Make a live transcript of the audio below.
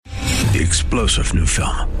the explosive new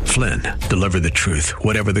film, Flynn, Deliver the Truth,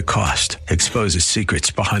 Whatever the Cost, exposes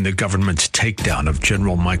secrets behind the government's takedown of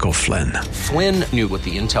General Michael Flynn. Flynn knew what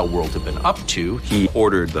the intel world had been up to. He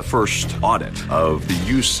ordered the first audit of the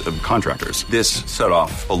use of contractors. This set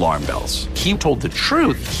off alarm bells. He told the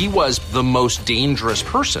truth. He was the most dangerous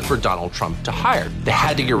person for Donald Trump to hire. They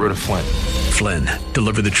had to get rid of Flynn. Flynn,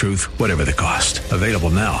 Deliver the Truth, Whatever the Cost. Available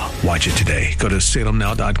now. Watch it today. Go to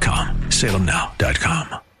salemnow.com.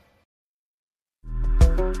 salemnow.com.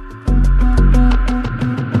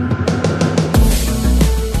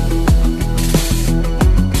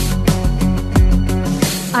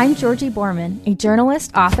 I'm Georgie Borman, a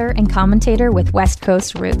journalist, author, and commentator with West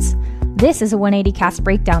Coast Roots. This is a 180 Cast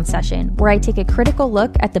breakdown session where I take a critical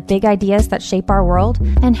look at the big ideas that shape our world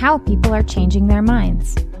and how people are changing their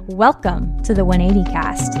minds. Welcome to the 180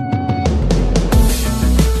 Cast.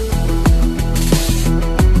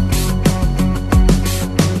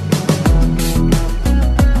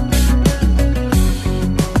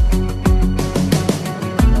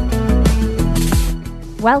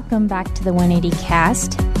 Welcome back to the 180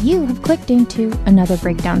 Cast. You have clicked into another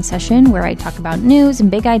breakdown session where I talk about news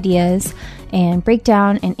and big ideas and break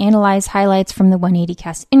down and analyze highlights from the 180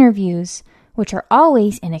 Cast interviews, which are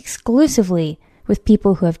always and exclusively with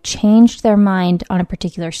people who have changed their mind on a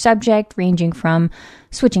particular subject, ranging from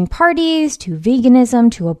switching parties to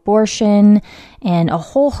veganism to abortion and a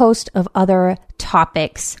whole host of other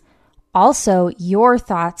topics. Also, your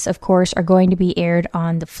thoughts, of course, are going to be aired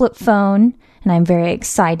on the flip phone, and I'm very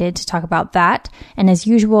excited to talk about that. And as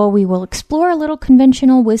usual, we will explore a little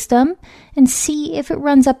conventional wisdom and see if it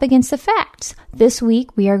runs up against the facts. This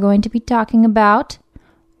week, we are going to be talking about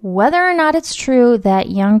whether or not it's true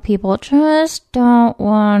that young people just don't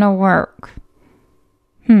want to work.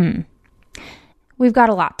 We've got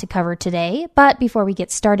a lot to cover today, but before we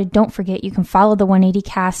get started, don't forget you can follow the 180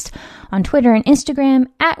 Cast on Twitter and Instagram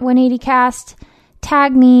at 180 Cast.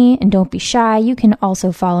 Tag me and don't be shy. You can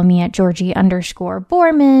also follow me at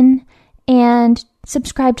Georgie_Borman and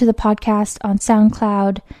subscribe to the podcast on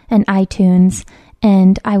SoundCloud and iTunes,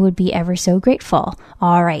 and I would be ever so grateful.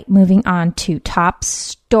 All right, moving on to top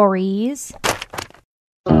stories.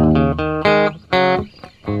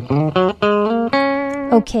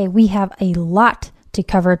 Okay, we have a lot to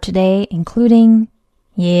cover today, including,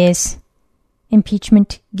 yes,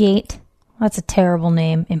 Impeachment Gate. That's a terrible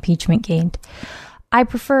name, Impeachment Gate. I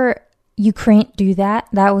prefer Ukraine do that.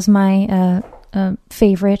 That was my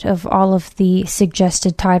favorite of all of the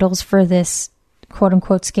suggested titles for this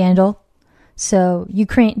quote-unquote scandal. So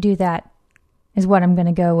Ukraine do that is what I'm going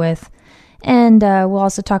to go with. And we'll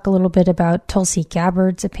also talk a little bit about Tulsi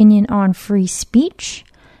Gabbard's opinion on free speech,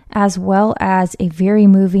 as well as a very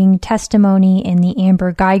moving testimony in the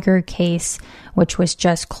Amber Geiger case, which was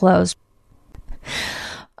just closed.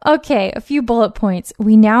 Okay, a few bullet points.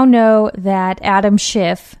 We now know that Adam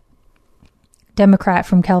Schiff, Democrat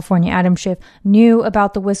from California, Adam Schiff, knew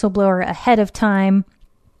about the whistleblower ahead of time,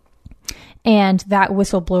 and that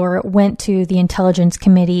whistleblower went to the Intelligence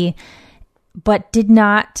Committee, but did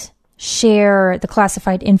not share the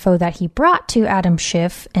classified info that he brought to Adam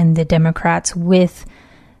Schiff and the Democrats with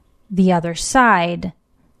the other side,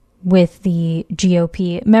 with the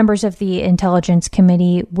GOP members of the Intelligence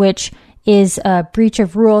Committee, which is a breach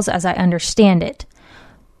of rules as I understand it.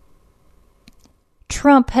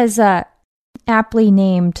 Trump has aptly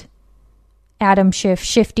named Adam Schiff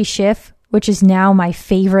Shifty Schiff, which is now my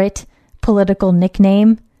favorite political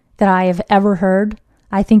nickname that I have ever heard.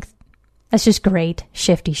 I think that's just great,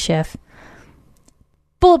 Shifty Schiff.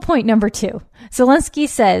 Bullet point number 2. Zelensky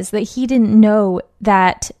says that he didn't know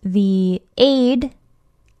that the aid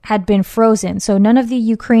had been frozen. So none of the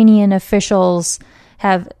Ukrainian officials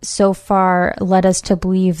have so far led us to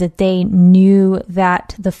believe that they knew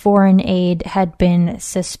that the foreign aid had been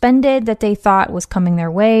suspended, that they thought was coming their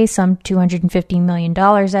way, some $250 million,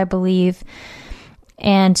 I believe.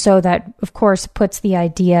 And so that, of course, puts the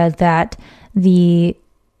idea that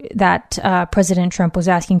President Trump was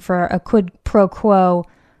asking for a quid pro quo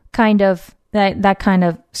kind of, that kind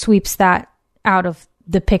of sweeps that out of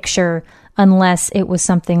the picture, unless it was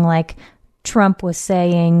something like Trump was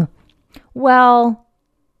saying, well,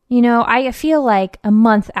 you know, I feel like a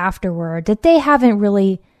month after the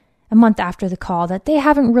call, that they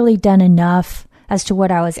haven't really done enough as to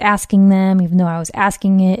what I was asking them, even though I was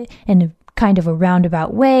asking it in a kind of a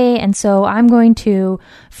roundabout way. And so I'm going to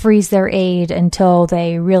freeze their aid until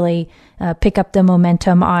they really pick up the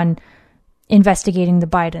momentum on investigating the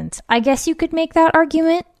Bidens. I guess you could make that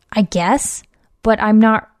argument, I guess, but I'm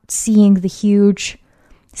not seeing the huge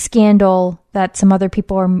scandal that some other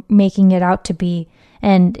people are making it out to be.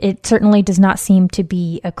 And it certainly does not seem to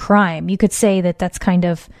be a crime. You could say that it's kind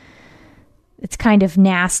of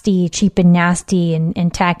nasty, cheap and nasty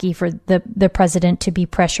and tacky for the president to be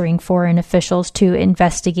pressuring foreign officials to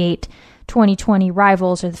investigate 2020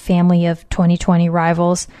 rivals or the family of 2020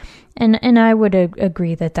 rivals. And I would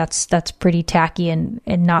agree that that's pretty tacky and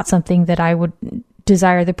not something that I would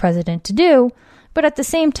desire the president to do. But at the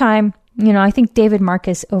same time, I think David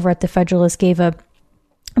Marcus over at The Federalist gave a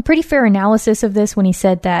pretty fair analysis of this when he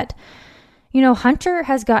said that, Hunter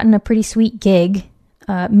has gotten a pretty sweet gig,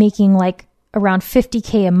 making like around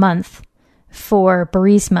 $50K a month for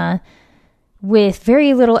Burisma with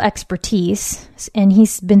very little expertise. And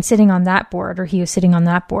he's been sitting on that board, or he was sitting on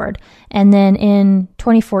that board. And then in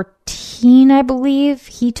 2014, I believe,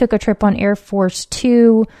 he took a trip on Air Force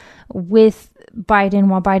Two with Biden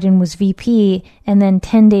while Biden was VP. And then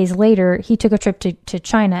 10 days later, he took a trip to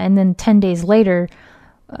China. And then 10 days later,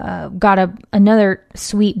 got another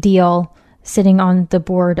sweet deal sitting on the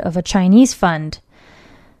board of a Chinese fund.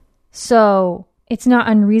 So it's not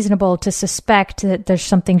unreasonable to suspect that there's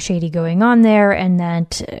something shady going on there and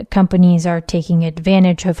that companies are taking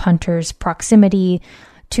advantage of Hunter's proximity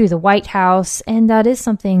to the White House. And that is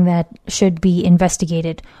something that should be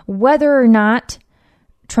investigated. Whether or not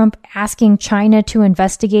Trump asking China to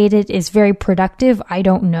investigate it is very productive, I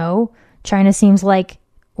don't know. China seems like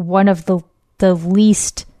one of the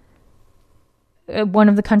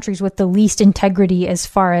countries with the least integrity as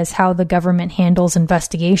far as how the government handles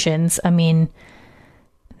investigations. I mean,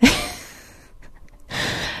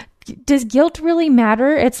 does guilt really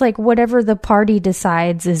matter? It's like whatever the party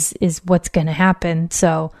decides is what's going to happen.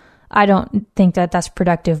 So I don't think that that's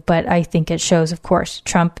productive, but I think it shows, of course,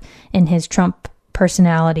 Trump and his Trump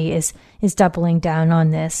personality is doubling down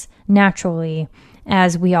on this naturally,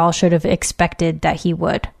 as we all should have expected that he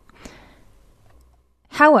would.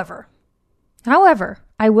 However,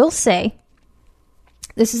 I will say,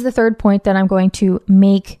 this is the third point that I'm going to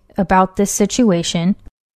make about this situation.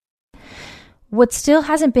 What still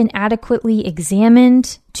hasn't been adequately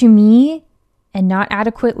examined to me and not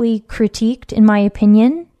adequately critiqued, in my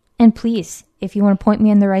opinion, and please, if you want to point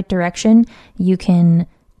me in the right direction, you can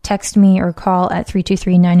text me or call at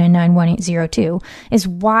 323-999-1802, is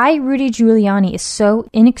why Rudy Giuliani is so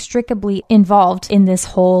inextricably involved in this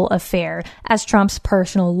whole affair as Trump's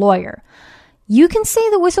personal lawyer. You can say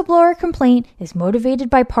the whistleblower complaint is motivated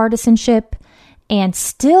by partisanship and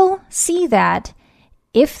still see that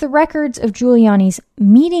if the records of Giuliani's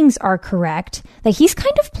meetings are correct, that he's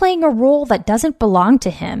kind of playing a role that doesn't belong to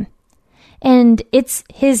him. And it's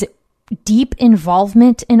his deep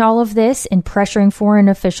involvement in all of this and pressuring foreign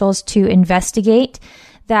officials to investigate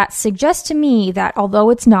that suggests to me that although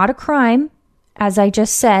it's not a crime, as I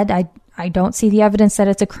just said, I don't see the evidence that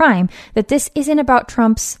it's a crime, that this isn't about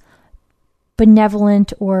Trump's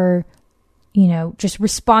benevolent or, just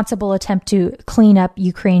responsible attempt to clean up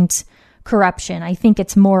Ukraine's corruption. I think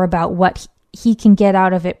it's more about what he can get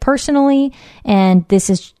out of it personally, and this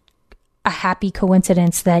is a happy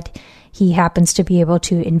coincidence that he happens to be able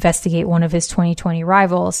to investigate one of his 2020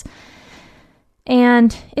 rivals.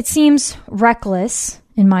 And it seems reckless,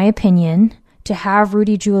 in my opinion, to have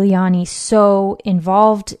Rudy Giuliani so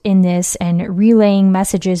involved in this and relaying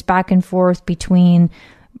messages back and forth between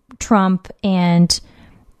Trump and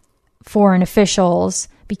foreign officials,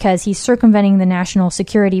 because he's circumventing the national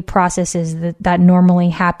security processes that normally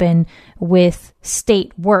happen with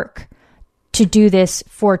state work to do this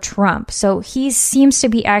for Trump. So he seems to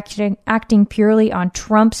be acting purely on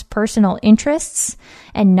Trump's personal interests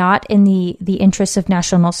and not in the interests of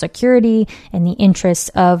national security and the interests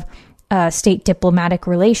of state diplomatic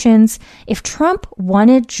relations. If Trump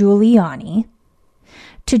wanted Giuliani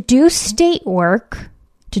to do state work,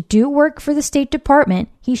 to do work for the State Department,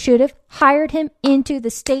 he should have hired him into the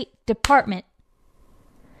State Department.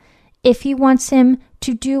 If he wants him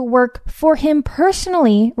to do work for him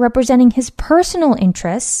personally, representing his personal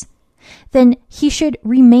interests, then he should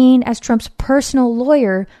remain as Trump's personal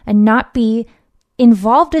lawyer and not be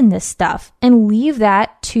involved in this stuff, and leave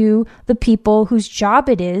that to the people whose job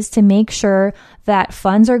it is to make sure that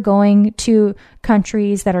funds are going to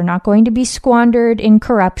countries that are not going to be squandered in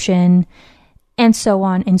corruption, and so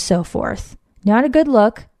on and so forth. Not a good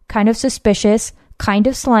look, kind of suspicious, kind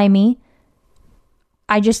of slimy.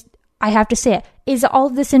 I have to say it. Is all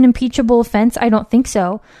of this an impeachable offense? I don't think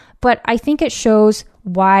so. But I think it shows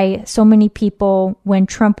why so many people, when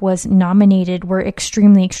Trump was nominated, were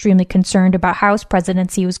extremely, extremely concerned about how his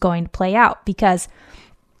presidency was going to play out, because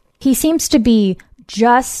he seems to be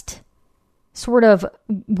just sort of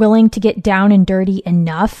willing to get down and dirty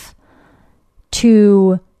enough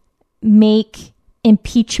to make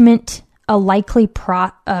impeachment a likely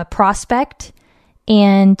prospect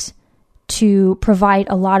and to provide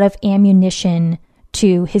a lot of ammunition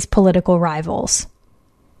to his political rivals.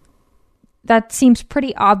 That seems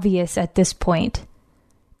pretty obvious at this point.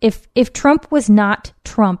 If Trump was not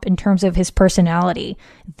Trump in terms of his personality,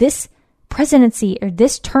 this presidency or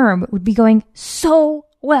this term would be going so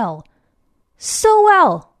well. So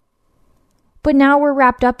well. But now we're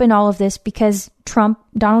wrapped up in all of this because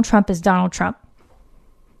Donald Trump is Donald Trump.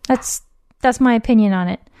 That's my opinion on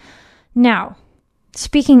it. Now,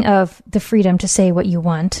 speaking of the freedom to say what you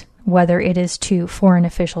want, whether it is to foreign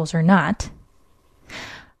officials or not,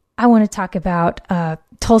 I want to talk about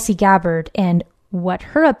Tulsi Gabbard and what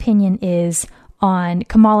her opinion is on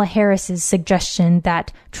Kamala Harris's suggestion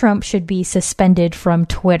that Trump should be suspended from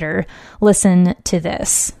Twitter. Listen to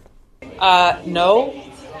this. No.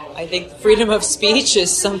 I think freedom of speech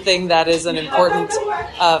is something that is an important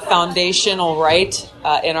foundational right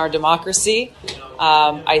in our democracy.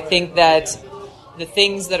 I think that the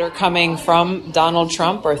things that are coming from Donald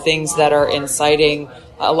Trump are things that are inciting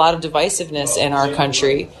a lot of divisiveness in our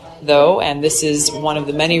country, though, and this is one of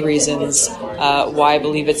the many reasons why I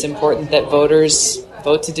believe it's important that voters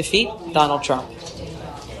vote to defeat Donald Trump.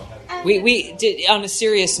 We did, on a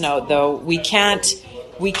serious note, though, we can't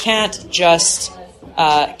just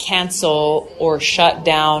cancel or shut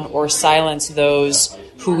down or silence those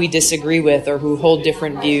who we disagree with or who hold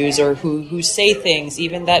different views or who say things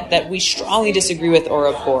even that we strongly disagree with or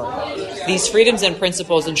abhor. These freedoms and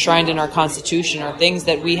principles enshrined in our Constitution are things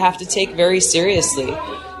that we have to take very seriously.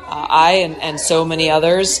 I and so many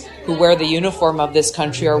others who wear the uniform of this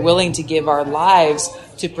country are willing to give our lives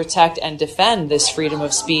to protect and defend this freedom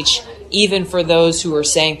of speech, even for those who are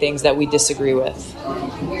saying things that we disagree with.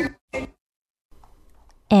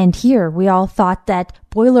 And here we all thought that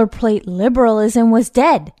boilerplate liberalism was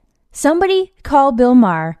dead. Somebody call Bill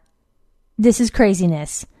Maher. This is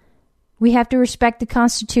craziness. We have to respect the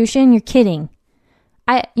Constitution. You're kidding.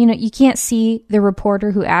 You can't see the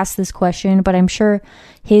reporter who asked this question, but I'm sure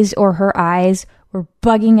his or her eyes were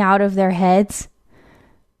bugging out of their heads.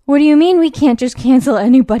 What do you mean we can't just cancel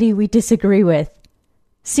anybody we disagree with?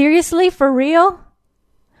 Seriously? For real?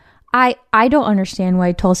 I don't understand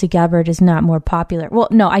why Tulsi Gabbard is not more popular. Well,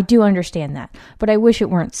 no, I do understand that, but I wish it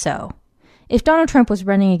weren't so. If Donald Trump was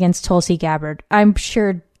running against Tulsi Gabbard, I'm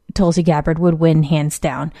sure Tulsi Gabbard would win hands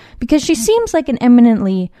down because she seems like an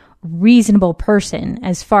eminently reasonable person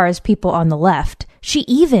as far as people on the left. She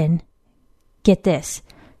even, get this,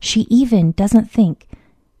 she even doesn't think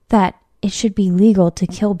that it should be legal to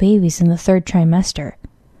kill babies in the third trimester.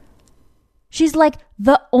 She's like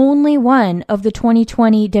the only one of the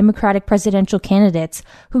 2020 Democratic presidential candidates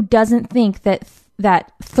who doesn't think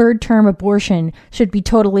that third-term abortion should be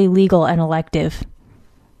totally legal and elective.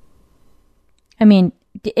 I mean,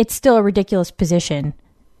 it's still a ridiculous position.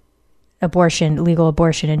 Legal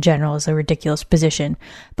abortion in general is a ridiculous position.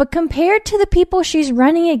 But compared to the people she's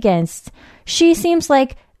running against, she seems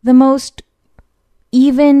like the most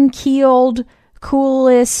even-keeled,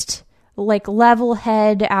 coolest, level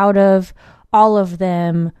head out of all of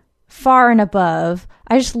them, far and above.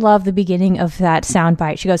 I just love the beginning of that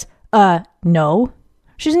soundbite. She goes, no.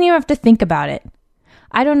 She doesn't even have to think about it.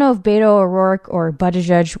 I don't know if Beto O'Rourke or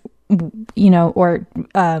Buttigieg, or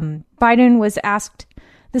Biden was asked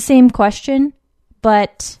the same question,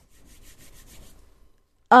 but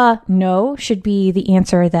no should be the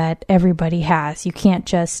answer that everybody has. You can't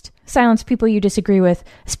just silence people you disagree with,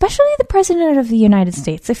 especially the president of the United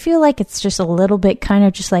States. I feel like it's just a little bit, kind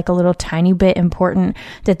of just like a little tiny bit important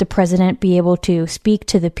that the president be able to speak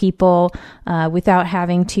to the people without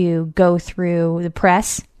having to go through the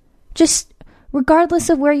press. Just regardless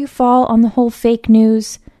of where you fall on the whole fake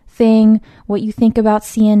news thing, what you think about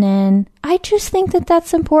CNN, I just think that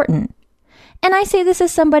that's important. And I say this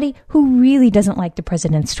as somebody who really doesn't like the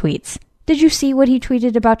president's tweets. Did you see what he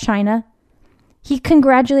tweeted about China? He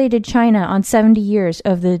congratulated China on 70 years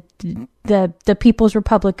of the People's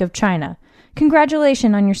Republic of China.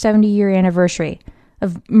 Congratulations on your 70-year anniversary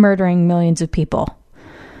of murdering millions of people.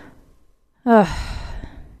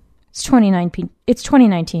 It's 2019. It's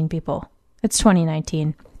 2019, people. It's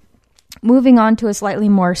 2019. Moving on to a slightly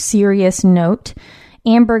more serious note,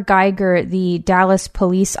 Amber Geiger, the Dallas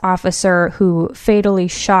police officer who fatally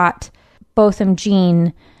shot Botham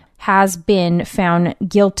Jean, has been found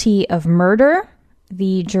guilty of murder.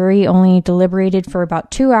 The jury only deliberated for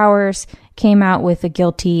about 2 hours, came out with a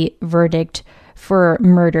guilty verdict for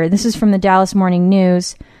murder. This is from the Dallas Morning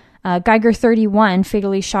News. Geiger, 31,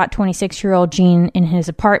 fatally shot 26-year-old Jean in his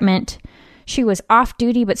apartment. She was off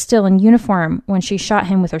duty but still in uniform when she shot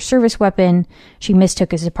him with her service weapon. She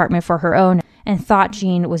mistook his apartment for her own and thought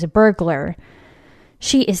Gene was a burglar.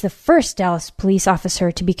 She is the first Dallas police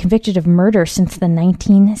officer to be convicted of murder since the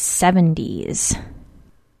 1970s.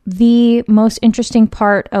 The most interesting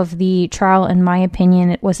part of the trial, in my opinion,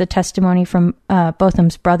 it was a testimony from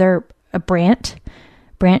Botham's brother, Brant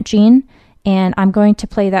Gene, and I'm going to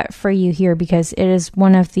play that for you here because it is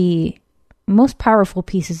one of the most powerful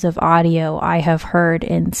pieces of audio I have heard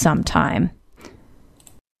in some time.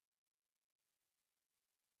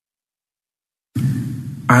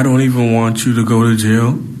 I don't even want you to go to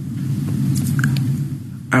jail.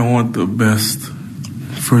 I want the best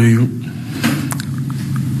for you.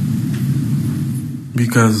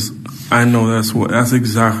 Because I know that's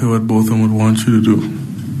exactly what both of them would want you to do.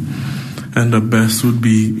 And the best would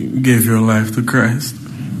be give your life to Christ.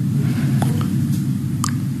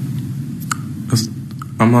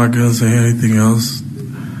 I'm not going to say anything else.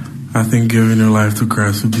 I think giving your life to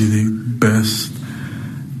Christ would be the best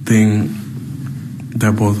thing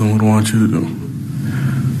that both of them would want you to do.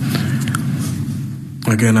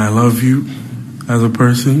 Again, I love you as a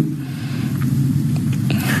person.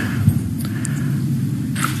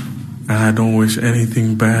 And I don't wish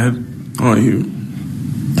anything bad on you.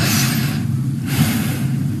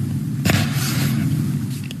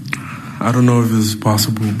 I don't know if this is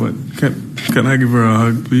possible, but can I give her a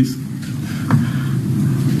hug, please?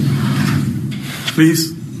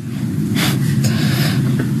 Please?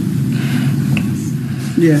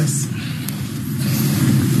 Yes.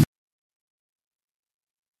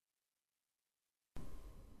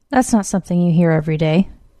 That's not something you hear every day.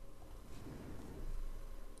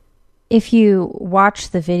 If you watch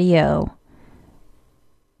the video,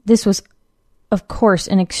 this was, of course,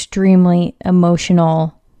 an extremely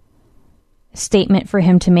emotional statement for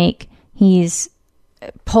him to make. He's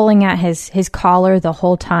pulling at his collar the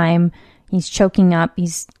whole time. He's choking up.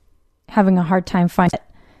 He's having a hard time finding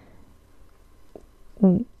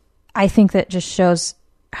it. I think that just shows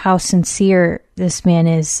how sincere this man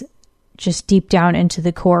is, just deep down into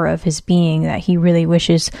the core of his being, that he really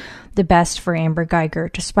wishes the best for Amber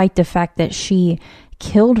Guyger, despite the fact that she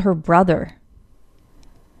killed her brother,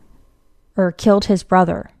 or killed his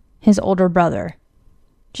brother, his older brother.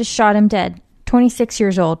 Just shot him dead. 26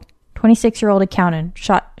 years old. 26-year-old accountant.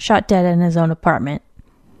 Shot dead in his own apartment.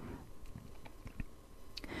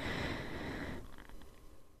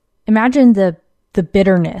 Imagine the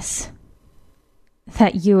bitterness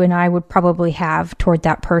that you and I would probably have toward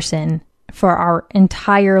that person for our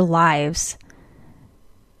entire lives.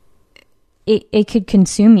 It could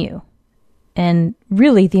consume you. And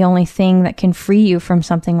really the only thing that can free you from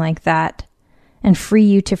something like that and free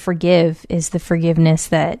you to forgive is the forgiveness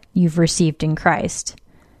that you've received in Christ.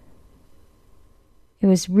 It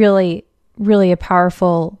was really, really a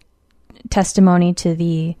powerful testimony to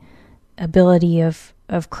the ability of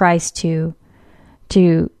Christ to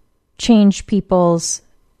change people's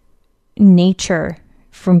nature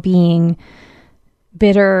from being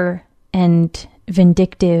bitter and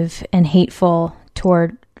vindictive and hateful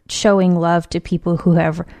toward showing love to people who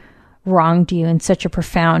have wronged you in such a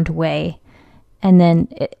profound way. And then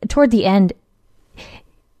toward the end,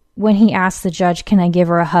 when he asks the judge, "Can I give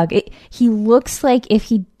her a hug?" He looks like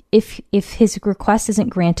if his request isn't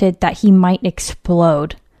granted, that he might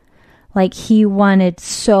explode. Like he wanted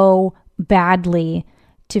so badly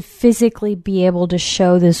to physically be able to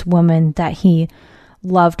show this woman that he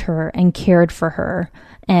loved her and cared for her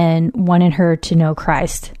and wanted her to know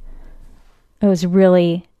Christ. It was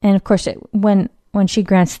really, and of course, when she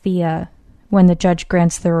grants when the judge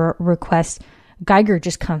grants the request, Guyger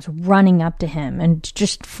just comes running up to him and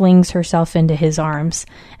just flings herself into his arms,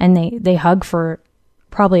 and they hug for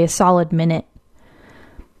probably a solid minute.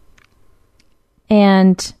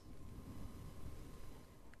 And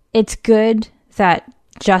it's good that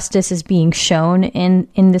justice is being shown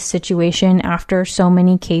in this situation after so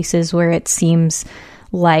many cases where it seems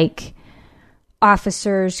like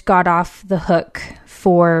officers got off the hook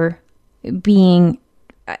for being,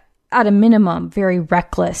 at a minimum, very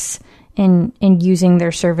reckless in using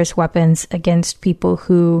their service weapons against people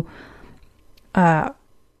who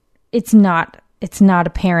it's not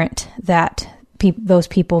apparent that those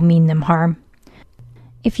people mean them harm.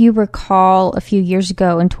 If you recall, a few years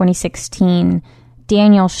ago in 2016,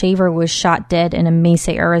 Daniel Shaver was shot dead in a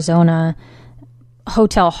Mesa, Arizona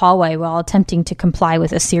hotel hallway while attempting to comply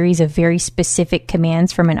with a series of very specific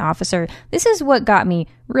commands from an officer. This is what got me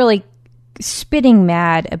really spitting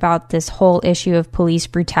mad about this whole issue of police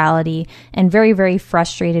brutality, and very, very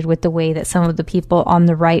frustrated with the way that some of the people on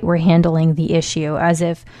the right were handling the issue, as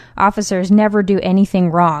if officers never do anything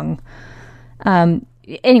wrong.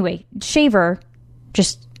 Anyway, Shaver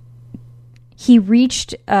he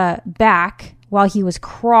reached back while he was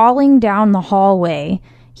crawling down the hallway.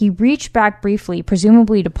 He reached back briefly,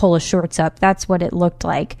 presumably to pull his shorts up. That's what it looked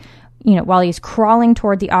like, while he's crawling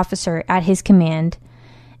toward the officer at his command.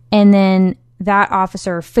 And then that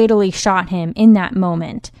officer fatally shot him in that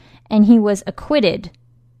moment. And he was acquitted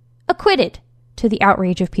to the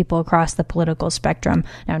outrage of people across the political spectrum.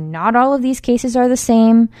 Now, not all of these cases are the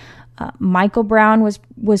same. Michael Brown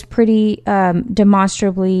was pretty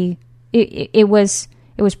demonstrably. It was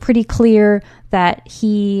pretty clear that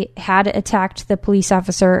he had attacked the police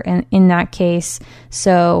officer in that case.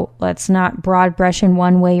 So let's not broad brush in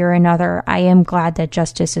one way or another. I am glad that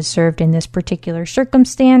justice is served in this particular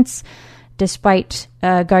circumstance, despite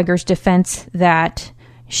Geiger's defense that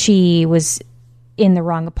she was in the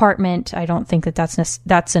wrong apartment. I don't think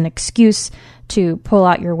that's an excuse to pull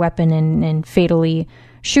out your weapon and fatally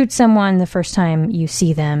shoot someone the first time you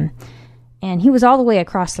see them. And he was all the way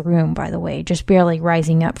across the room, by the way, just barely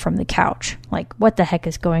rising up from the couch. Like, what the heck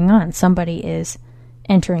is going on? Somebody is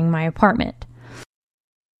entering my apartment.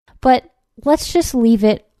 But let's just leave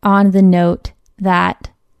it on the note that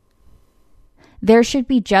there should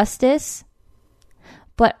be justice,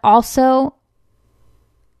 but also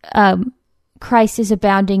Christ is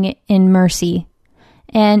abounding in mercy.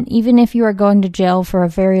 And even if you are going to jail for a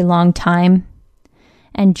very long time,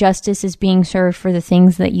 and justice is being served for the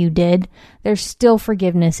things that you did, there's still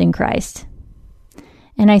forgiveness in Christ.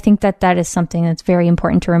 And I think that is something that's very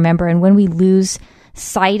important to remember. And when we lose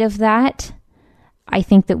sight of that, I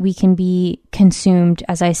think that we can be consumed,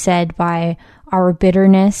 as I said, by our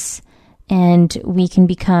bitterness, and we can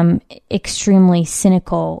become extremely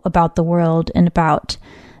cynical about the world and about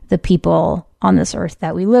the people on this earth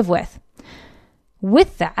that we live with.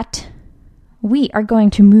 With that, we are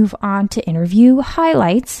going to move on to interview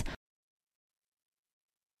highlights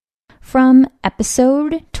from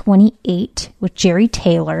episode 28 with Jerry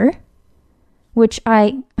Taylor, which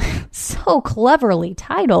I so cleverly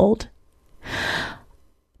titled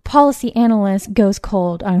Policy Analyst Goes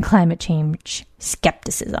Cold on Climate Change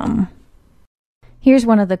Skepticism. Here's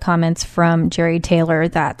one of the comments from Jerry Taylor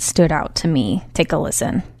that stood out to me. Take a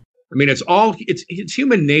listen. I mean, it's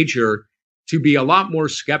human nature to be a lot more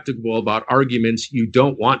skeptical about arguments you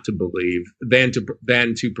don't want to believe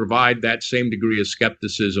than to provide that same degree of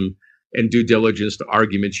skepticism and due diligence to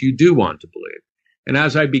arguments you do want to believe. And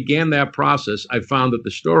as I began that process, I found that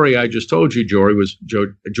the story I just told you,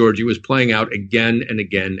 Georgie, was playing out again and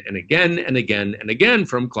again and again and again and again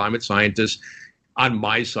from climate scientists on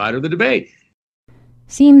my side of the debate.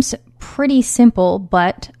 Seems pretty simple,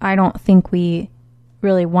 but I don't think we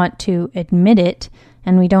really want to admit it.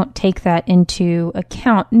 And we don't take that into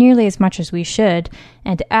account nearly as much as we should.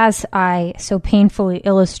 And as I so painfully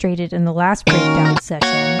illustrated in the last breakdown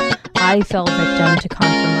session, I fell victim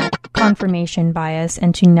to confirmation bias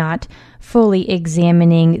and to not fully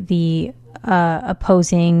examining the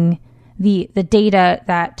opposing, the data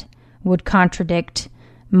that would contradict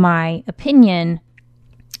my opinion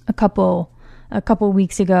a couple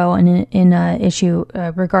weeks ago in an issue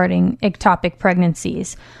regarding ectopic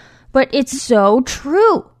pregnancies. But it's so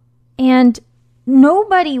true. And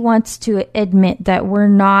nobody wants to admit that we're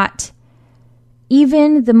not,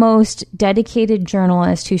 even the most dedicated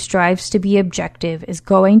journalist who strives to be objective is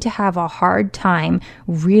going to have a hard time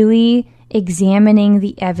really examining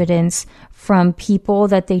the evidence from people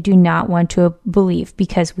that they do not want to believe,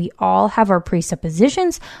 because we all have our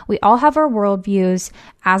presuppositions, we all have our worldviews,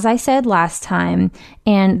 as I said last time,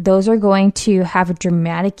 and those are going to have a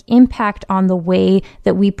dramatic impact on the way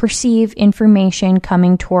that we perceive information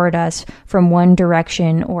coming toward us from one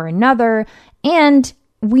direction or another, and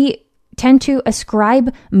we tend to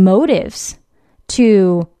ascribe motives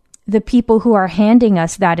to the people who are handing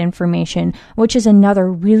us that information, which is another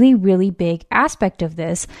really, really big aspect of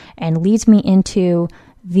this, and leads me into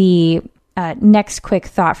the next quick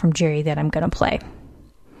thought from Jerry that I'm going to play.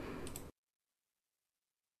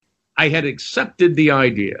 I had accepted the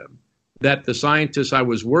idea that the scientists I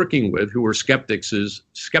was working with, who were skeptics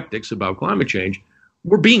about climate change,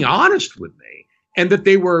 were being honest with me, and that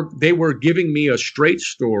they were giving me a straight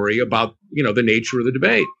story about, the nature of the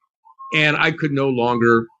debate. And I could no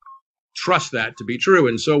longer trust that to be true.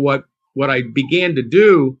 And so what I began to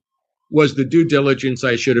do was the due diligence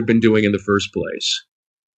I should have been doing in the first place.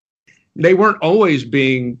 They weren't always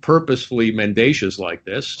being purposefully mendacious like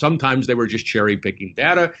this. Sometimes they were just cherry picking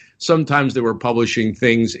data. Sometimes they were publishing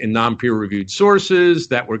things in non-peer reviewed sources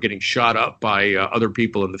that were getting shot up by other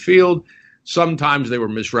people in the field. Sometimes they were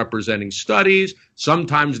misrepresenting studies.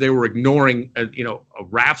 Sometimes they were ignoring,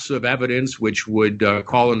 rafts of evidence which would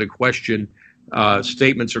call into question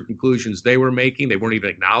statements or conclusions they were making. They weren't even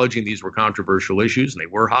acknowledging these were controversial issues, and they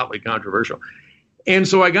were hotly controversial. And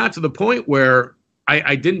so I got to the point where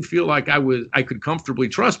I didn't feel like I could comfortably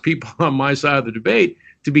trust people on my side of the debate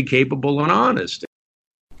to be capable and honest.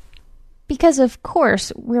 Because, of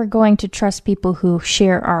course, we're going to trust people who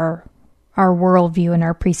share our worldview and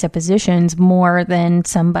our presuppositions more than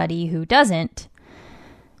somebody who doesn't.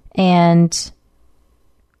 And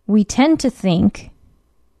we tend to think,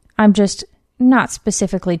 I'm just not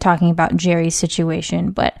specifically talking about Jerry's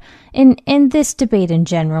situation, but in this debate in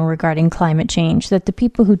general regarding climate change, that the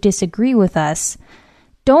people who disagree with us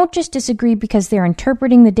don't just disagree because they're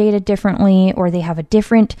interpreting the data differently, or they have a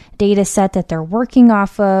different data set that they're working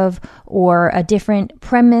off of, or a different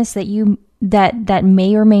premise that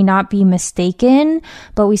may or may not be mistaken,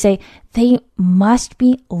 but we say they must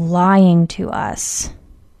be lying to us,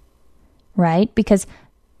 right? Because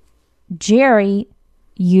Jerry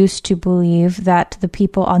used to believe that the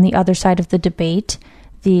people on the other side of the debate,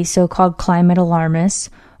 the so-called climate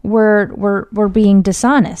alarmists, were being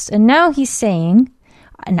dishonest. And now he's saying,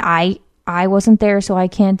 and I wasn't there, so I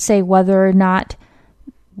can't say whether or not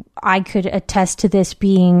I could attest to this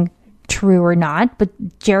being true or not, but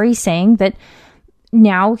Jerry's saying that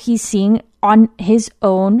now he's seeing on his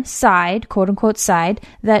own side, quote unquote side,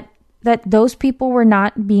 that those people were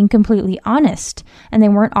not being completely honest, and they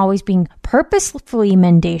weren't always being purposefully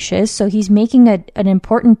mendacious. So he's making an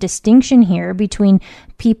important distinction here between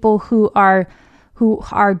people who are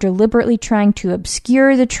deliberately trying to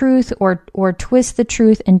obscure the truth or twist the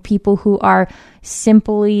truth, and people who are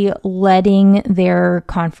simply letting their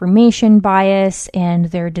confirmation bias and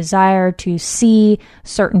their desire to see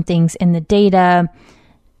certain things in the data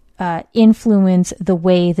influence the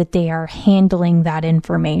way that they are handling that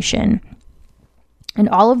information. And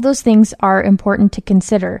all of those things are important to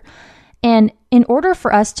consider. And in order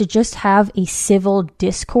for us to just have a civil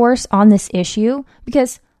discourse on this issue,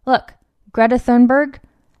 because look, Greta Thunberg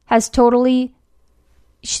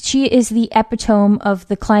she is the epitome of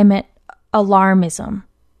the climate alarmism,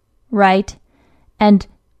 right? And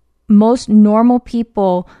most normal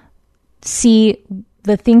people see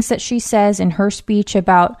the things that she says in her speech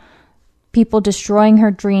about people destroying her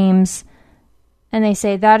dreams, and they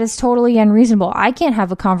say, that is totally unreasonable. I can't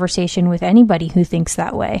have a conversation with anybody who thinks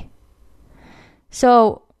that way.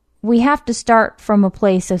 So we have to start from a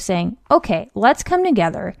place of saying, okay, let's come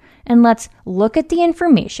together and let's look at the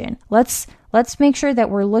information. Let's make sure that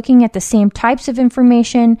we're looking at the same types of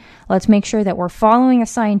information. Let's make sure that we're following a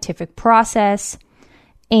scientific process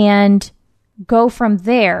and go from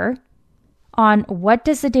there on what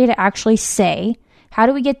does the data actually say. How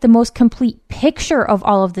do we get the most complete picture of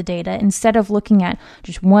all of the data instead of looking at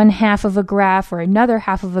just one half of a graph or another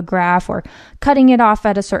half of a graph, or cutting it off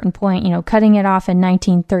at a certain point, cutting it off in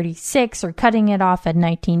 1936 or cutting it off at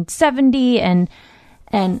 1970 and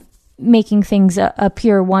making things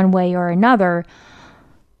appear one way or another.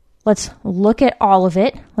 Let's look at all of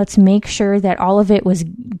it. Let's make sure that all of it was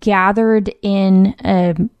gathered in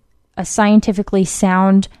a scientifically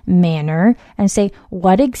sound manner and say,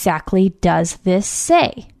 what exactly does this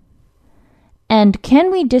say? And can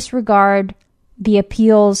we disregard the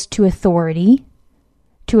appeals to authority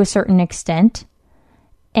to a certain extent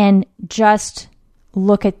and just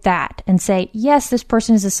look at that and say, yes, this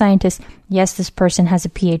person is a scientist. Yes, this person has a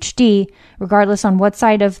PhD, regardless on what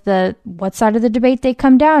side of the debate they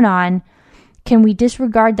come down on. Can we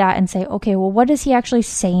disregard that and say, okay, well, what is he actually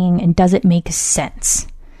saying, and does it make sense?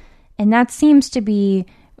 And that seems to be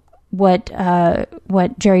what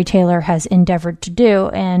Jerry Taylor has endeavored to do,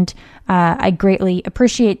 and I greatly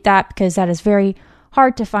appreciate that, because that is very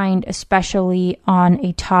hard to find, especially on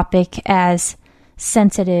a topic as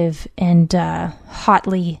sensitive and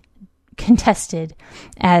hotly contested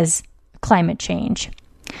as climate change.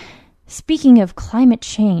 Speaking of climate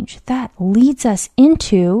change, that leads us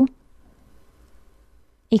into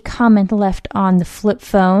a comment left on the flip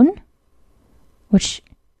phone, which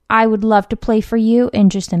I would love to play for you in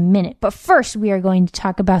just a minute. But first, we are going to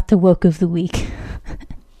talk about the woke of the week.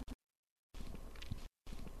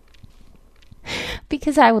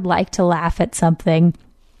 Because I would like to laugh at something.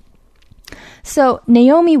 So,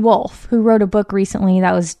 Naomi Wolf, who wrote a book recently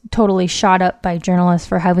that was totally shot up by journalists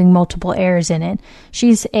for having multiple errors in it.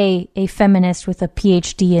 She's a feminist with a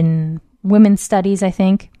PhD in women's studies, I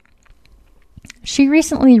think. She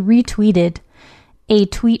recently retweeted a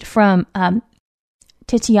tweet from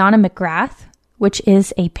Tatiana McGrath, which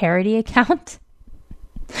is a parody account,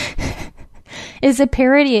 is a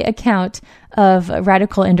parody account of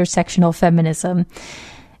radical intersectional feminism.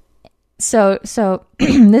 So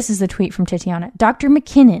this is the tweet from Tatiana. Dr.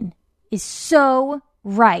 McKinnon is so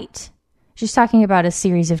right. She's talking about a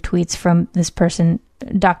series of tweets from this person,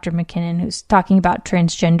 Dr. McKinnon, who's talking about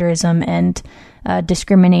transgenderism and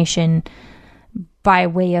discrimination by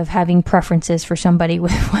way of having preferences for somebody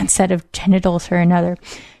with one set of genitals or another.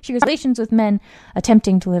 She goes, relations with men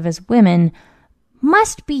attempting to live as women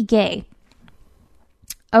must be gay.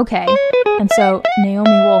 Okay. And so Naomi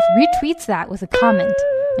Wolf retweets that with a comment.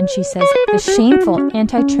 And she says, the shameful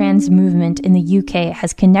anti-trans movement in the UK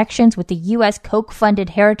has connections with the US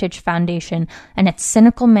Koch-funded Heritage Foundation, and its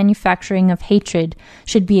cynical manufacturing of hatred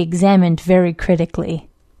should be examined very critically.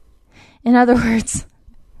 In other words,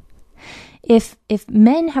 if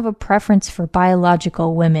men have a preference for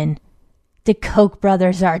biological women, the Koch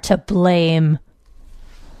brothers are to blame.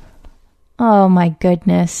 Oh my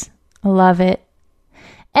goodness. I love it.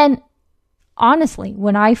 And honestly,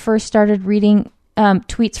 when I first started reading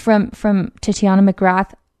tweets from Tatiana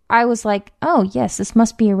McGrath, I was like, oh yes, this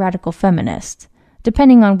must be a radical feminist,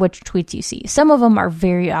 depending on which tweets you see. Some of them are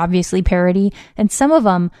very obviously parody, and some of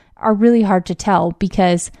them are really hard to tell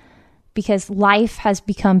because life has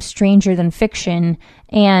become stranger than fiction,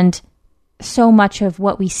 and so much of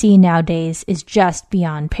what we see nowadays is just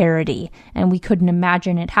beyond parody, and we couldn't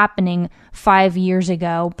imagine it happening 5 years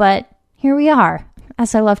ago, but here we are.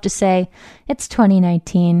 As I love to say, it's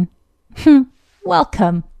 2019.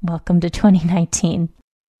 Welcome to 2019.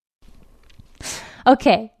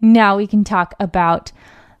 Okay, now we can talk about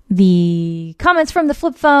the comments from the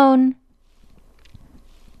flip phone,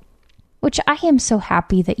 which I am so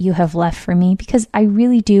happy that you have left for me, because I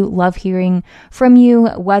really do love hearing from you,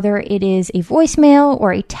 whether it is a voicemail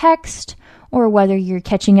or a text, or whether you're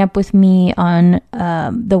catching up with me on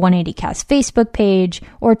the 180cast Facebook page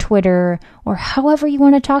or Twitter, or however you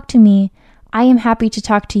want to talk to me. I am happy to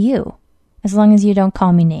talk to you, as long as you don't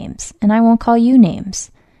call me names, and I won't call you names.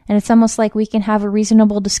 And it's almost like we can have a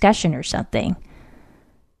reasonable discussion or something.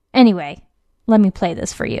 Anyway, let me play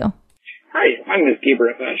this for you. Hi, my name is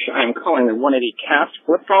Gabriel Fish. I'm calling the 180cast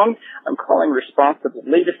flip phone. I'm calling in response to the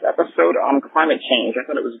latest episode on climate change. I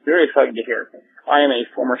thought it was very exciting to hear. I am a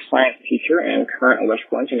former science teacher and current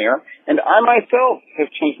electrical engineer, and I myself have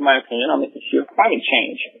changed my opinion on the issue of climate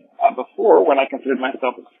change. Before, when I considered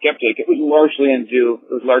myself a skeptic, it was largely due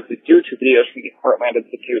to videos from the Heartland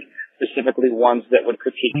Institute, specifically ones that would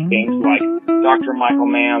critique things like Dr. Michael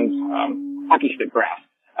Mann's hockey stick graph.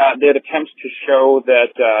 They had attempts to show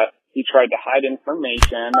that he tried to hide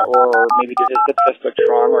information or maybe did his statistics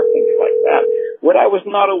wrong or things like that. What I was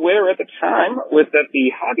not aware at the time was that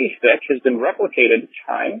the hockey stick has been replicated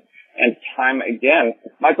time and time again.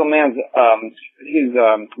 Michael Mann's his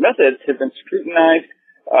methods have been scrutinized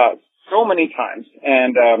so many times,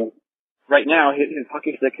 and right now his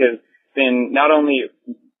hockey stick has been not only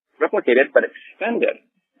replicated but extended.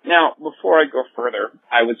 Now, before I go further,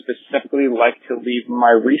 I would specifically like to leave my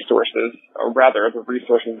resources, or rather the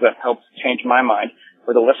resources that helped change my mind,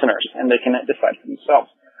 for the listeners, and they can decide for themselves.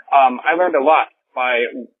 I learned a lot by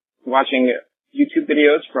watching YouTube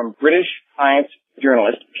videos from British science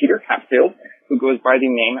journalist Peter Hatfield, who goes by the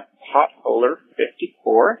name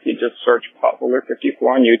Potholer54. You just search Potholer54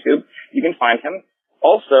 on YouTube. You can find him.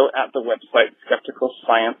 Also at the website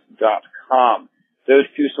skepticalscience.com. Those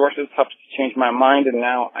two sources helped to change my mind, and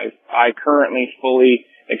now I currently fully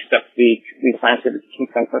accept the scientific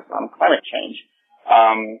consensus on climate change.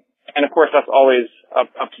 And of course, that's always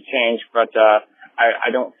up to change, but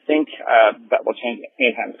I don't think that will change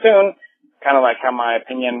anytime soon, kind of like how my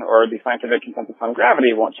opinion or the scientific consensus on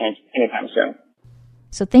gravity won't change anytime soon.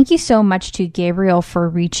 So thank you so much to Gabriel for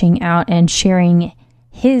reaching out and sharing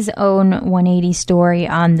his own 180 story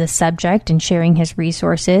on the subject and sharing his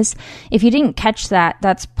resources. If you didn't catch that,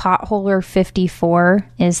 that's Potholer54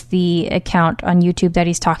 is the account on YouTube that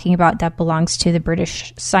he's talking about that belongs to the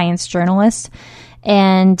British science journalist.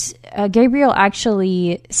 And Gabriel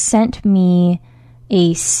actually sent me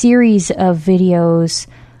a series of videos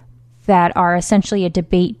that are essentially a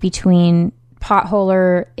debate between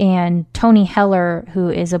Potholer and Tony Heller, who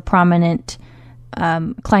is a prominent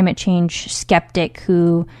climate change skeptic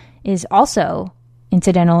who is also,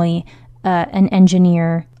 incidentally, an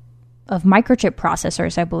engineer of microchip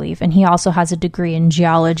processors, I believe, and he also has a degree in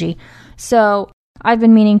geology. So I've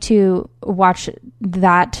been meaning to watch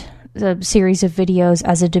that series of videos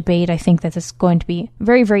as a debate. I think that it's going to be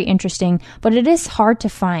very, very interesting, but it is hard to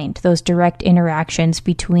find those direct interactions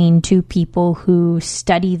between two people who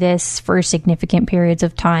study this for significant periods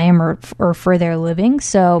of time or for their living.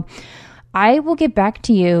 So I will get back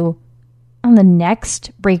to you on the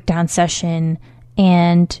next breakdown session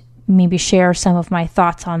and maybe share some of my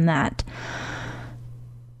thoughts on that.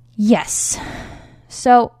 Yes.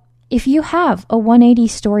 So if you have a 180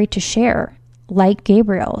 story to share, like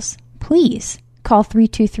Gabriel's, please call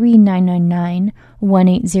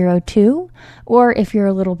 323-999-1802. Or if you're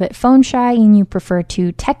a little bit phone shy and you prefer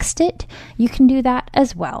to text it, you can do that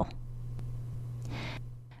as well.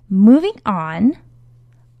 Moving on,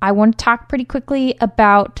 I want to talk pretty quickly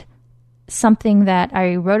about something that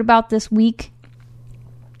I wrote about this week,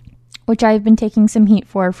 which I've been taking some heat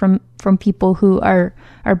for from people who are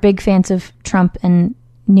big fans of Trump and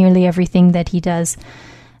nearly everything that he does.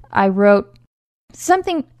 I wrote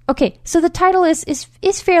something. Okay, so the title is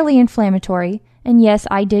fairly inflammatory, and yes,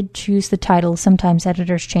 I did choose the title. Sometimes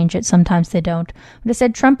editors change it, sometimes they don't. But it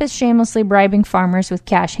said, Trump is shamelessly bribing farmers with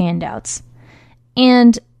cash handouts.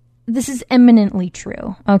 And this is eminently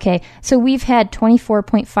true. Okay, so we've had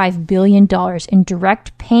 $24.5 billion in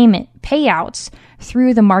direct payouts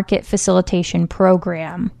through the market facilitation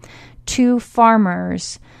program to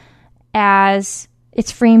farmers, as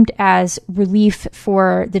it's framed as relief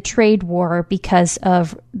for the trade war because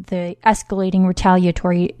of the escalating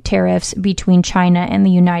retaliatory tariffs between China and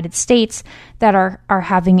the United States that are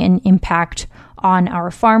having an impact on our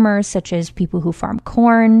farmers, such as people who farm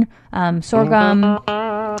corn, sorghum,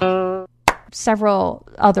 several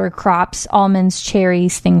other crops, almonds,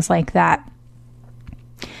 cherries, things like that.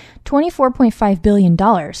 $24.5 billion,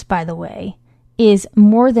 by the way, is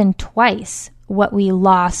more than twice what we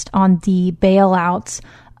lost on the bailouts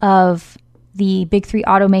of the big three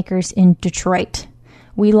automakers in Detroit.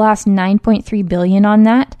 We lost $9.3 billion on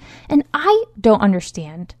that. And I don't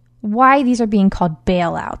understand why these are being called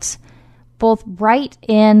bailouts. Both right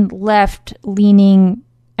and left-leaning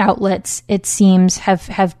outlets, it seems,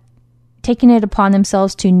 have taken it upon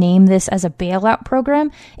themselves to name this as a bailout program.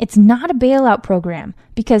 It's not a bailout program,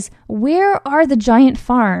 because where are the giant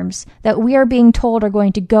farms that we are being told are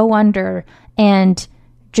going to go under and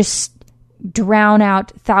just drown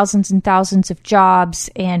out thousands and thousands of jobs,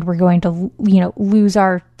 and we're going to, lose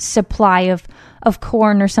our supply of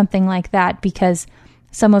corn or something like that because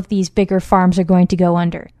some of these bigger farms are going to go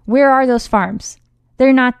under? Where are those farms?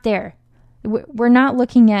 They're not there. We're not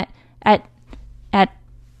looking at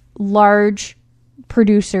large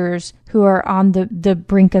producers who are on the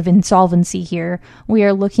brink of insolvency here. We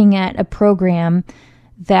are looking at a program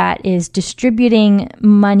that is distributing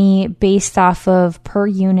money based off of per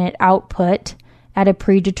unit output at a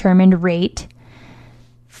predetermined rate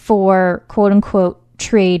for quote-unquote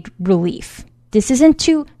trade relief. This isn't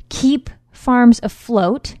to keep farms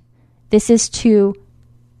afloat. This is to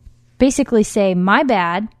basically say, my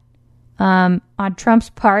bad, on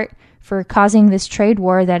Trump's part for causing this trade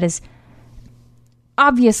war that is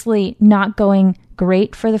obviously not going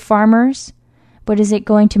great for the farmers. But is it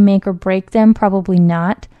going to make or break them? Probably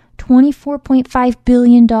not. $24.5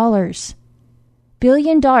 billion.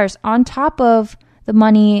 Billion on top of the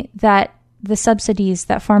money that the subsidies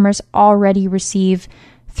that farmers already receive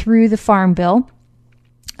through the Farm Bill.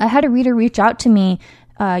 I had a reader reach out to me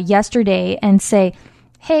yesterday and say,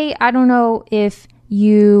 hey, I don't know if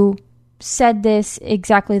you said this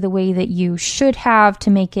exactly the way that you should have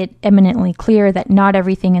to make it eminently clear that not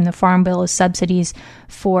everything in the Farm Bill is subsidies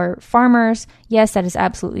for farmers. Yes, that is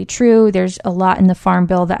absolutely true. There's a lot in the Farm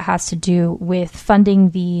Bill that has to do with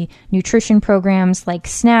funding the nutrition programs like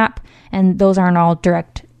SNAP, and those aren't all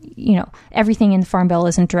direct, everything in the Farm Bill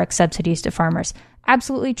isn't direct subsidies to farmers.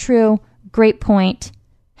 Absolutely true. Great point.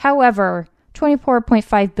 However,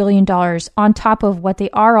 $24.5 billion on top of what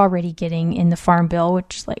they are already getting in the Farm Bill,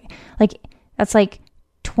 which is that's like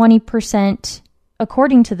 20%,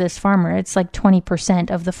 according to this farmer, it's like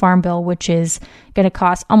 20% of the Farm Bill, which is going to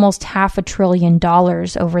cost almost $500 billion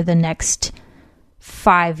over the next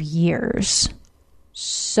 5 years.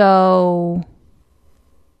 So,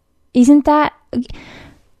 isn't that...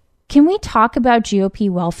 Can we talk about GOP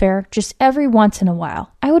welfare just every once in a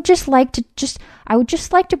while? I would just like to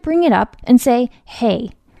bring it up and say,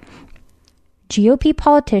 hey, GOP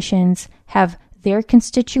politicians have their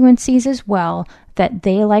constituencies as well that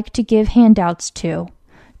they like to give handouts to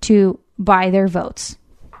buy their votes.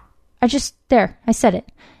 I said it.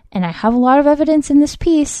 And I have a lot of evidence in this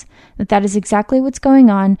piece that is exactly what's going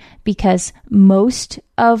on, because most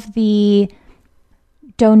of the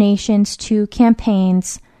donations to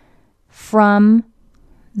campaigns from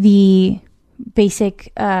the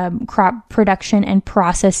basic crop production and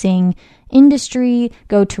processing industry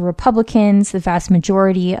go to Republicans. The vast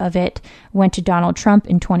majority of it went to Donald Trump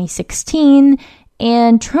in 2016,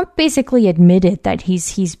 and Trump basically admitted that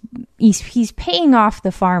he's paying off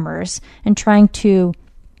the farmers and trying to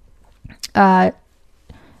tamp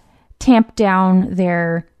down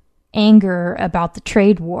their anger about the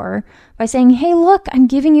trade war by saying, hey, look, I'm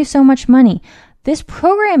giving you so much money. This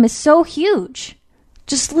program is so huge.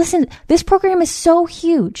 Just listen. This program is so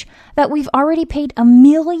huge that we've already paid $1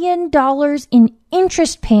 million in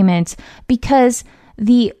interest payments because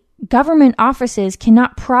the government offices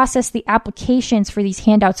cannot process the applications for these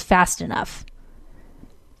handouts fast enough.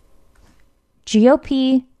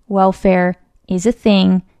 GOP welfare is a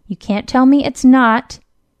thing. You can't tell me it's not.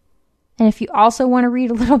 And if you also want to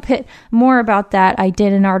read a little bit more about that, I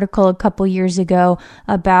did an article a couple years ago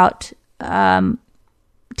about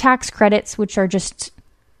tax credits, which are just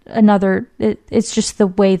it's just the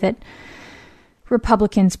way that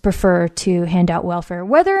Republicans prefer to hand out welfare.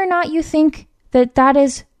 Whether or not you think that that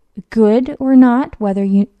is good or not, whether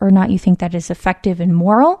you or not you think that is effective and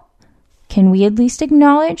moral, can we at least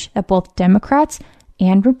acknowledge that both Democrats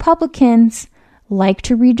and Republicans like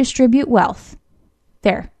to redistribute wealth?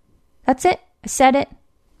 There. That's it. I said it.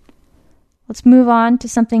 Let's move on to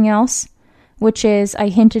something else, which is, I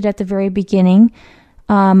hinted at the very beginning,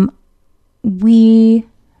 we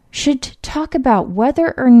should talk about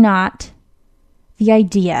whether or not the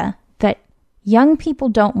idea that young people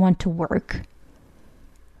don't want to work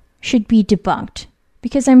should be debunked.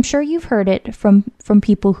 Because I'm sure you've heard it from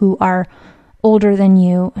people who are older than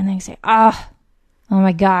you, and they say, oh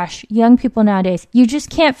my gosh, young people nowadays, you just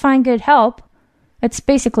can't find good help. It's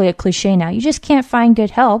basically a cliche now. You just can't find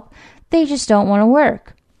good help. They just don't want to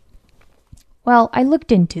work. Well, I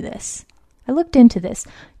looked into this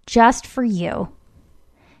just for you.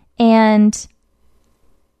 And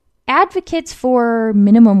advocates for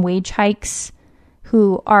minimum wage hikes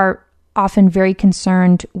who are often very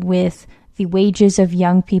concerned with the wages of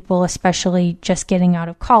young people, especially just getting out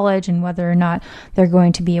of college, and whether or not they're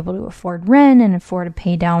going to be able to afford rent and afford to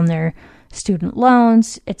pay down their student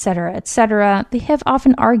loans, etc., etc. They have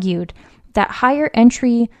often argued that higher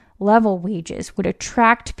entry level wages would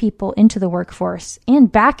attract people into the workforce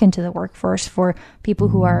and back into the workforce for people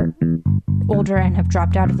who are older and have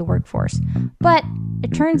dropped out of the workforce. But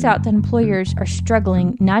it turns out that employers are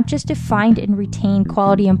struggling not just to find and retain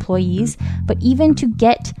quality employees, but even to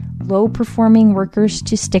get low-performing workers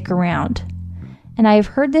to stick around. And I've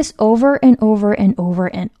heard this over and over and over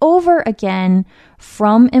and over again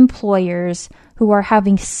from employers who are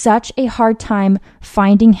having such a hard time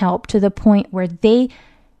finding help to the point where they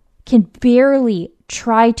can barely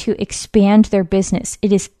try to expand their business.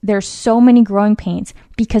 There's so many growing pains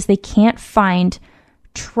because they can't find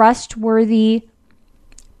trustworthy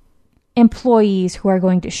employees who are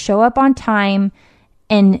going to show up on time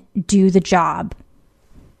and do the job.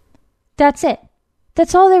 That's it.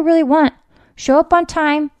 That's all they really want. Show up on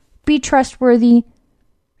time, be trustworthy,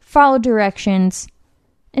 follow directions.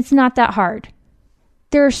 It's not that hard.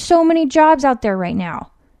 There are so many jobs out there right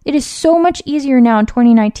now. It is so much easier now in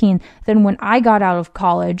 2019 than when I got out of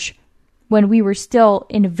college, when we were still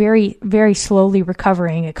in a very, very slowly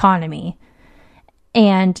recovering economy.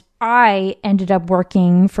 And I ended up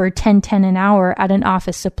working for $10 an hour at an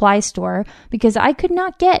office supply store because I could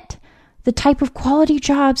not get the type of quality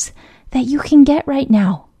jobs that you can get right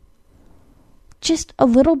now. Just a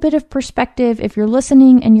little bit of perspective. If you're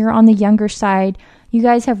listening and you're on the younger side, you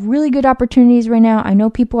guys have really good opportunities right now. I know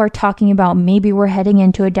people are talking about maybe we're heading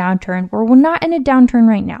into a downturn. We're not in a downturn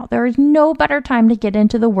right now. There is no better time to get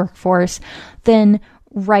into the workforce than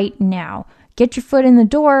right now. Get your foot in the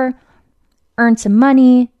door, earn some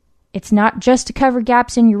money. It's not just to cover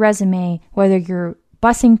gaps in your resume, whether you're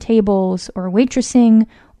bussing tables or waitressing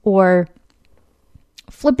or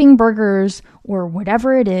flipping burgers or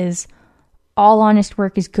whatever it is. All honest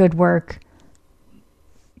work is good work.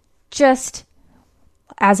 Just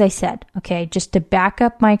as I said, okay, just to back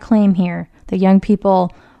up my claim here, the young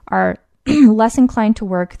people are less inclined to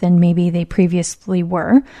work than maybe they previously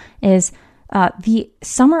were, is the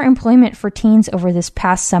summer employment for teens over this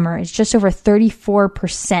past summer is just over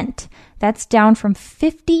 34%. That's down from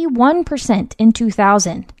 51% in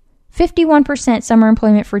 2000. 51% summer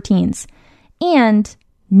employment for teens. And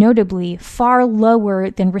notably far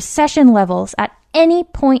lower than recession levels at any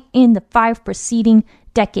point in the 5 preceding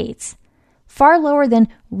decades. Far lower than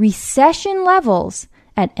recession levels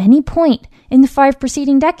at any point in the 5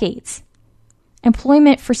 preceding decades.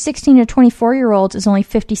 Employment for 16 to 24-year-olds is only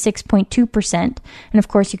 56.2%. And of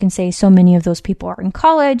course, you can say so many of those people are in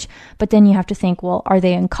college, but then you have to think, well, are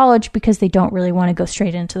they in college because they don't really want to go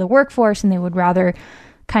straight into the workforce and they would rather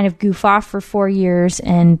kind of goof off for 4 years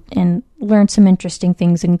and learn some interesting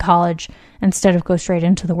things in college instead of go straight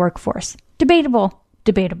into the workforce? Debatable.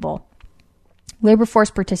 Labor force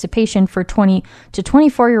participation for 20 to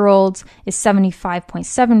 24-year-olds is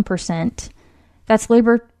 75.7%. That's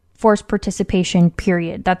labor forced participation,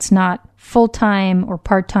 period. That's not full-time or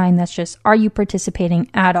part-time. That's just, are you participating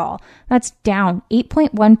at all? That's down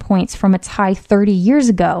 8.1 points from its high 30 years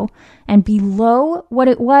ago and below what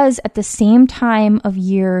it was at the same time of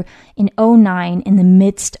year in 2009 in the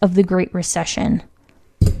midst of the Great Recession.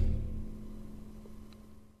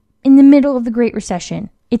 In the middle of the Great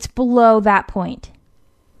Recession, it's below that point.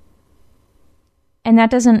 And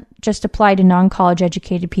that doesn't just apply to non-college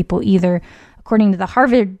educated people either. According to the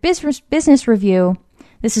Harvard Business Review,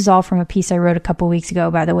 this is all from a piece I wrote a couple weeks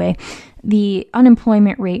ago, by the way, the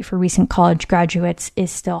unemployment rate for recent college graduates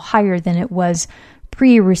is still higher than it was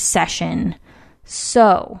pre-recession.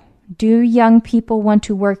 So, do young people want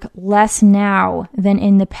to work less now than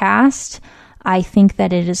in the past? I think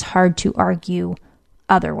that it is hard to argue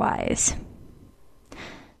otherwise.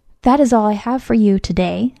 That is all I have for you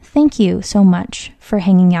today. Thank you so much for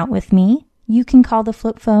hanging out with me. You can call the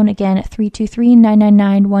flip phone again at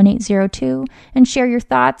 323-999-1802 and share your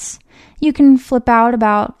thoughts. You can flip out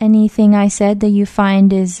about anything I said that you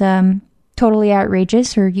find is totally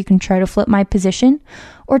outrageous, or you can try to flip my position,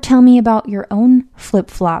 or tell me about your own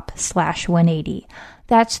flip-flop/180.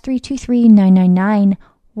 That's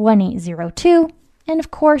 323-999-1802. And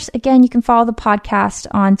of course, again, you can follow the podcast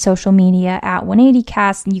on social media at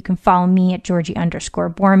 180cast, and you can follow me at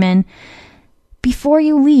Georgie_Borman. Before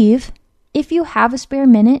you leave, if you have a spare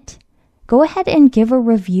minute, go ahead and give a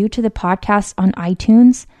review to the podcast on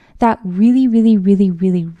iTunes. That really, really, really,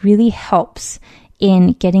 really, really helps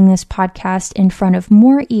in getting this podcast in front of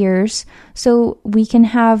more ears so we can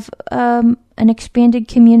have an expanded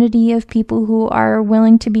community of people who are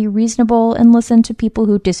willing to be reasonable and listen to people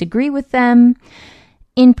who disagree with them.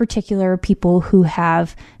 In particular, people who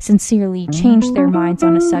have sincerely changed their minds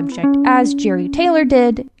on a subject, as Jerry Taylor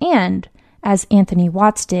did, and as Anthony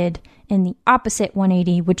Watts did in the opposite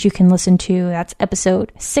 180, which you can listen to. That's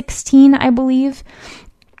episode 16, I believe.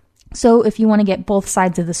 So if you want to get both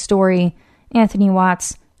sides of the story, Anthony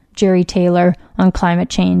Watts, Jerry Taylor on climate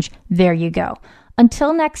change, there you go.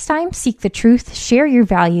 Until next time, seek the truth, share your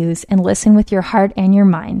values, and listen with your heart and your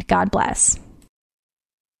mind. God bless.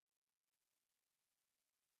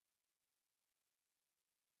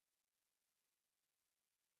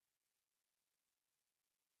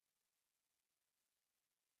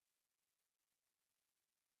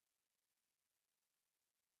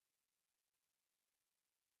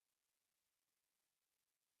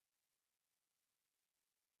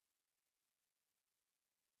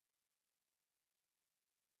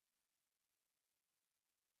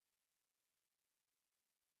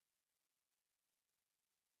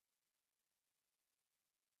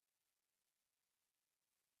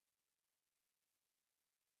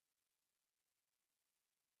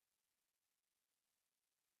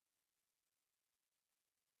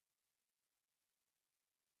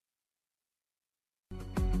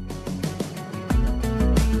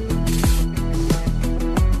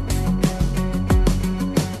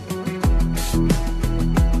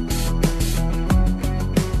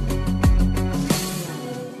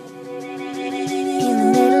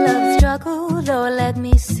 Lord, let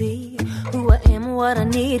me see who I am, what I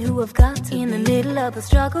need, who I've got to in the middle of the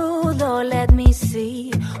struggle. Lord, let me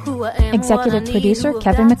see who I am. Executive producer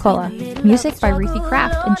Kevin McCullough. Music by Ruthie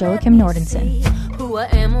Kraft and Joachim Nordenson. Who I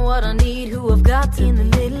am, what I need, who I've got to in the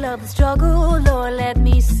middle of the struggle. Lord, let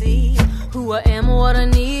me see who I am, what I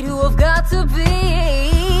need, who I've got to be.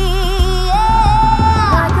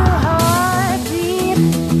 Yeah. Like a heartbeat,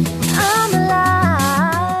 I'm alive.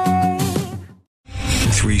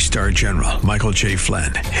 3-star General Michael J.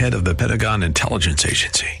 Flynn, head of the Pentagon Intelligence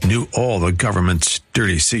Agency, knew all the government's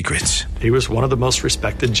dirty secrets. He was one of the most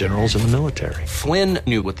respected generals in the military. Flynn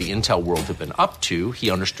knew what the intel world had been up to.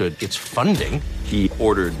 He understood its funding. He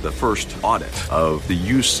ordered the first audit of the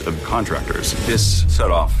use of contractors. This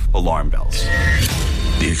set off alarm bells.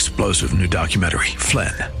 The explosive new documentary,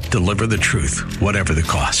 Flynn, Deliver the Truth, Whatever the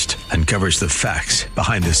Cost, uncovers the facts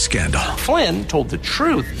behind this scandal. Flynn told the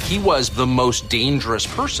truth. He was the most dangerous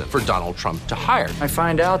person for Donald Trump to hire. I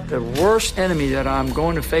find out the worst enemy that I'm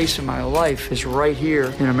going to face in my life is right here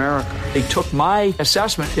in America. They took my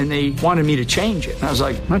assessment and they wanted me to change it. And I was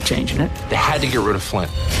like, I'm not changing it. They had to get rid of Flynn.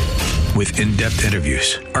 With in-depth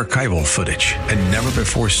interviews, archival footage, and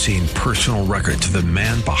never-before-seen personal records of the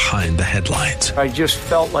man behind the headlines. I just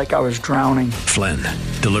felt like I was drowning. Flynn,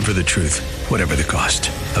 Deliver the Truth, Whatever the Cost.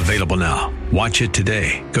 Available now. Watch it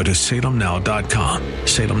today. Go to salemnow.com.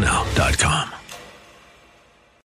 salemnow.com.